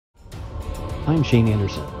I'm Shane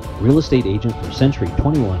Anderson, real estate agent for Century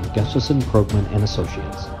 21 Gustafson, Krogman &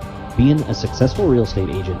 Associates. Being a successful real estate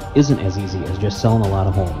agent isn't as easy as just selling a lot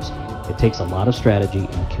of homes. It takes a lot of strategy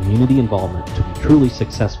and community involvement to be truly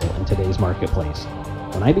successful in today's marketplace.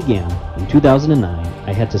 When I began, in 2009,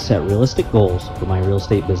 I had to set realistic goals for my real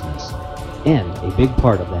estate business. And a big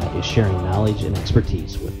part of that is sharing knowledge and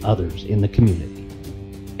expertise with others in the community.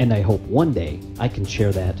 And I hope one day I can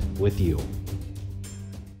share that with you.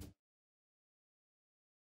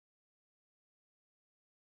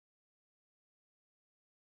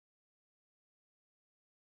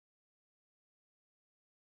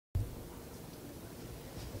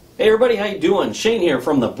 Hey everybody, how you doing? Shane here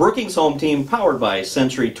from the Brookings Home Team, powered by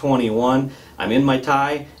Century 21. I'm in my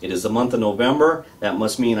tie. It is the month of November. That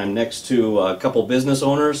must mean I'm next to a couple business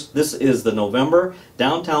owners. This is the November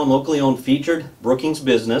Downtown Locally Owned Featured Brookings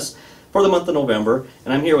Business for the month of November.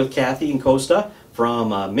 And I'm here with Kathy and Kosta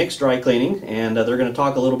from Mixed Dry Cleaning, and they're going to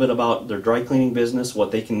talk a little bit about their dry cleaning business,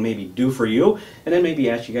 what they can maybe do for you, and then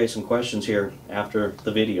maybe ask you guys some questions here after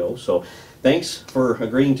the video. So thanks for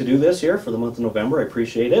agreeing to do this here for the month of November. I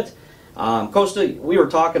appreciate it. Kosta, we were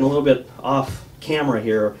talking a little bit off camera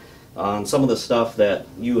here on some of the stuff that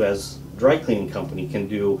you as dry cleaning company can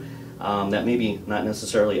do that maybe not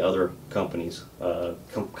necessarily other companies,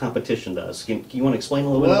 competition does. Can you want to explain a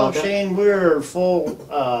little bit about that? Well, Shane, we're a full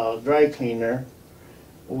dry cleaner.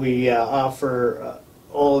 We offer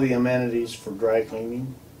all the amenities for dry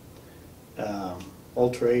cleaning,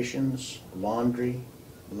 alterations, laundry,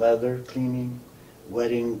 leather cleaning,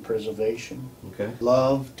 wedding preservation. Okay.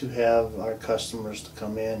 Love to have our customers to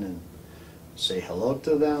come in and say hello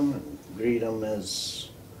to them and greet them as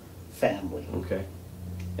family. Okay.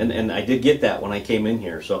 And I did get that when I came in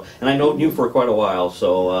here. So, and I know you for quite a while,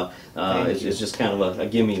 so it's just kind of a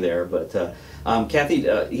gimme there. But Kathy,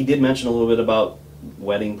 he did mention a little bit about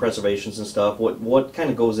wedding preservations and stuff. What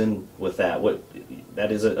kind of goes in with that?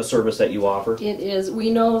 That is a service that you offer? It is.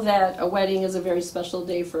 We know that a wedding is a very special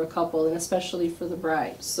day for a couple, and especially for the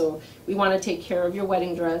bride. So we want to take care of your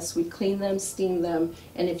wedding dress. We clean them, steam them,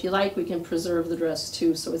 and if you like, we can preserve the dress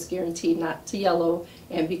too, so it's guaranteed not to yellow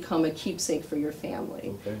and become a keepsake for your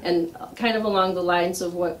family. Okay. And kind of along the lines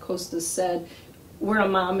of what Kosta said, we're a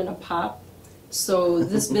mom and a pop. So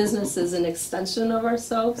this business is an extension of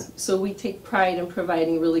ourselves, so we take pride in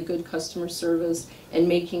providing really good customer service and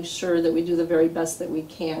making sure that we do the very best that we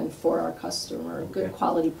can for our customer, good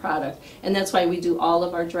quality product. And that's why we do all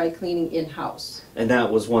of our dry cleaning in-house. And that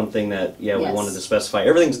was one thing that, we Yes. wanted to specify.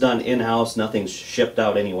 Everything's done in-house, nothing's shipped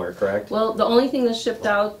out anywhere, correct? Well, the only thing that's shipped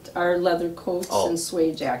out are leather coats Oh. and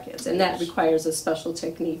suede jackets, and that requires a special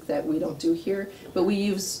technique that we don't do here, but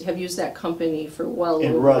we have used that company for well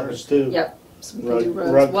And over... rugs too. Yep. So we can do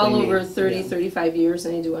rugs Rug well cleaning, over 30, yeah. 35 years,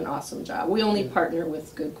 and they do an awesome job. We only partner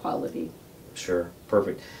with good quality. Sure,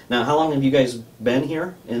 perfect. Now, how long have you guys been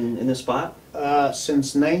here in this spot?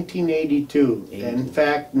 Since 1982. In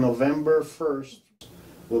fact, November 1st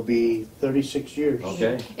will be 36 years.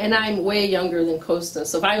 Okay. And I'm way younger than Kosta,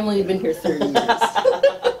 so I've only been here 30 years.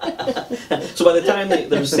 So by the time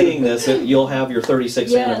they're seeing this, you'll have your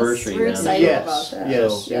 36th Yes, anniversary we're then. excited about that.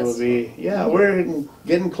 Yes, Yes. it will be. Yeah, we're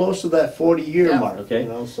getting close to that 40-year Yeah. mark. Okay. You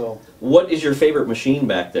know, so. What is your favorite machine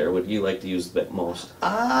back there? What do you like to use the most?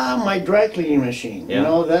 My dry cleaning machine. Yeah. You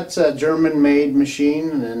know, that's a German-made machine,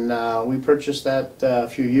 and we purchased that a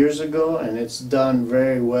few years ago, and it's done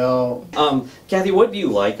very well. Kathy, what do you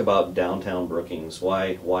like about Downtown Brookings?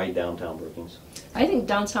 Why Downtown Brookings? I think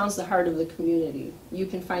downtown's the heart of the community. You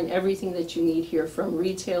can find everything that you need here, from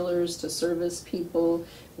retailers to service people.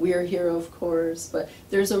 We're here, of course, but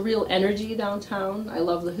there's a real energy downtown. I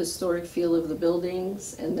love the historic feel of the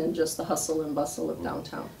buildings, and then just the hustle and bustle of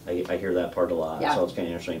downtown. I hear that part a lot, Yeah. so it's kind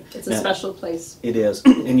of interesting. It's a special place. It is,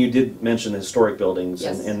 and you did mention the historic buildings,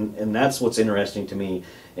 Yes. and that's what's interesting to me.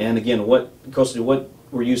 And again, Kosta, what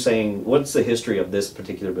were you saying? What's the history of this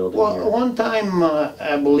particular building Well, here? one time,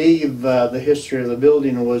 I believe the history of the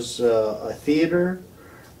building was a theater,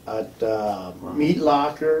 a meat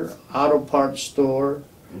locker, auto parts store.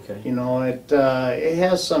 Okay. You know, it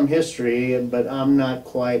has some history, but I'm not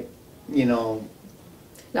quite, you know,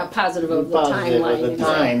 Not positive of the positive timeline. of the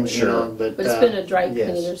exactly. time. Sure. You know, but But it's been a dry yes.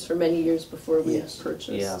 cleaners for many years before we Yes.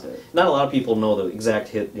 purchased Yeah, it. not a lot of people know the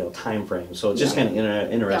exact time frame, so it's just Yeah. kind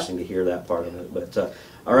of interesting to hear that part of it. But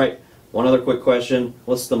all right, one other quick question: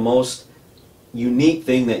 what's the most unique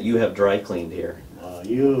thing that you have dry cleaned here?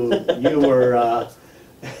 You were.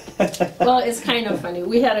 Well, it's kind of funny.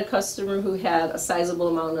 We had a customer who had a sizable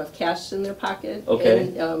amount of cash in their pocket,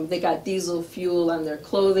 Okay. and they got diesel fuel on their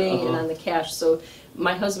clothing and on the cash. So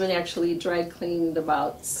My husband actually dry cleaned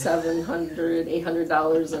about $700,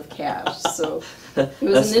 $800 of cash. So it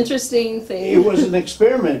was an interesting thing. It was an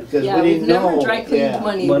experiment because Yeah, we we've didn't know. never dry cleaned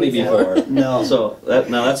money before. No. So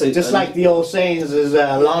now that's a, Just like the old sayings is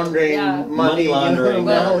laundering Yeah. Money money. laundering.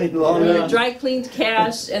 Well, Money we laundering. dry cleaned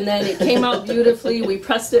cash, and then it came out beautifully. We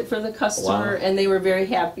pressed it for the customer, Wow. and they were very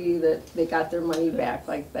happy that they got their money back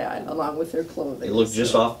like that, along with their clothing. it looked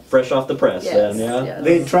just So, fresh off the press yes, then, yeah? yes.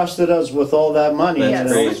 They trusted us with all that money. That's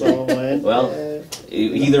you know, great. so, and, Well, he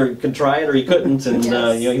either could try it or he couldn't, and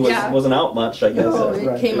Yes. he Yeah. wasn't out much, I guess. No, That's it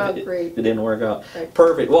right. came out It great. didn't work out. Right.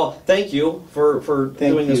 Perfect. Well, thank you for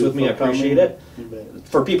thank doing this you with me. I for appreciate coming. it. You bet.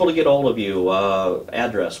 For people to get hold of you,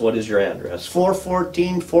 address. What is your address?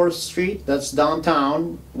 414 4th Street, that's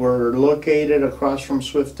downtown. We're located across from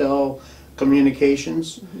Swiftel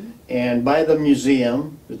Communications and by the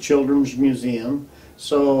museum, the Children's Museum.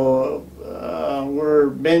 So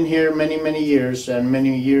we've been here many, many years and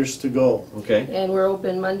many years to go. Okay. And we're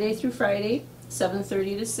open Monday through Friday,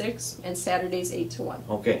 7:30 to 6, and Saturdays 8 to 1.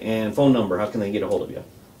 Okay. And phone number. How can they get a hold of you?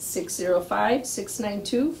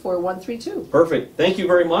 605-692-4132. Perfect. Thank you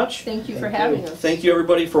very much. Thank you for Thank having you. us. Thank you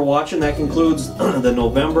everybody for watching. That concludes the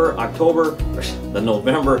November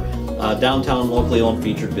downtown locally owned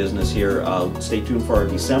featured business here. Stay tuned for our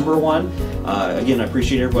December one. Again, I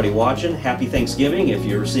appreciate everybody watching. Happy Thanksgiving. If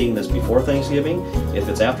you're seeing this before Thanksgiving, if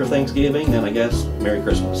it's after Thanksgiving, then I guess Merry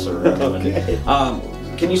Christmas. Or, Okay.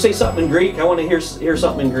 can you say something in Greek? I want to hear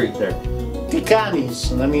something in Greek there. Tikanis,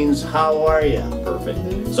 that means how are ya? Perfect.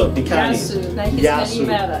 So, Tikanis. Yasu. Thank you, Yasu.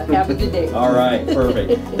 Have a good day. All right,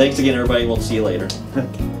 perfect. Thanks again, everybody. We'll see you later.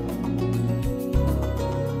 Okay.